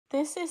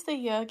This is the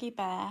Yogi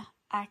Bear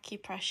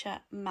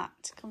Acupressure mat.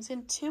 It comes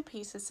in 2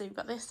 pieces. So you've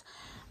got this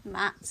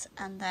mat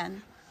and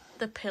then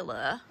the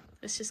pillow.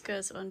 This just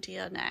goes under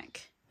your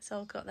neck. It's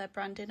all got their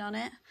branding on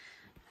it.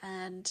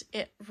 And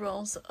it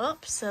rolls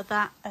up, so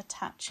that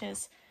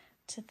attaches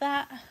to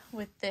that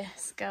with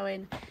this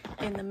going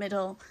in the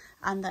middle,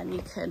 and then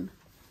you can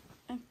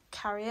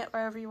carry it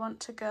wherever you want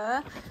to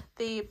go.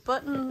 The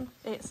button,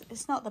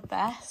 it's not the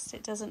best.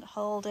 It doesn't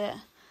hold it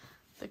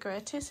the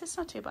greatest. It's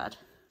not too bad.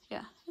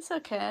 Yeah, it's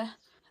okay.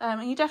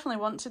 And you definitely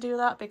want to do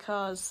that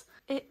because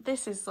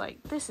this is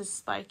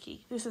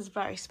spiky. This is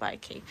very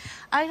spiky.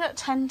 I don't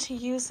tend to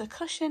use the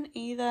cushion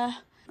either.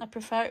 I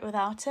prefer it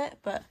without it,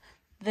 but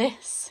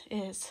this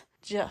is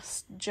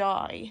just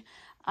joy.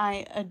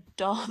 I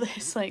adore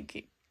this. Like,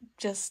 it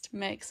just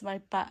makes my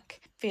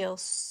back feel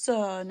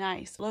so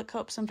nice. Look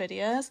up some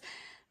videos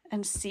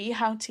and see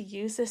how to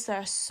use this. There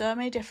are so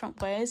many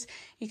different ways.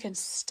 You can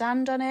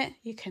stand on it,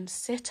 you can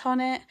sit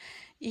on it,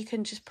 you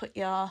can just put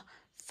your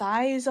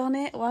thighs on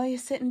it while you're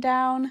sitting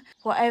down.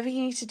 Whatever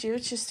you need to do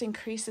to just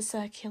increase the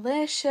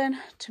circulation,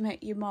 to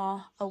make you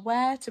more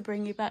aware, to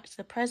bring you back to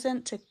the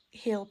present, to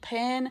heal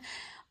pain,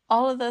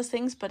 all of those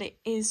things. But it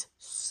is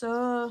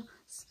so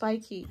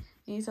spiky.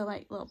 These are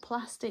like little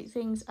plastic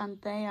things and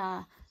they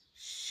are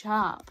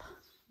sharp,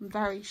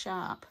 very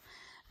sharp.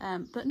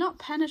 But not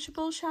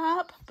penetrable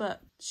sharp, but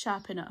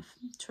sharp enough,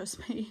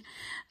 trust me.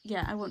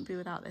 Yeah, I wouldn't be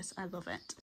without this. I love it.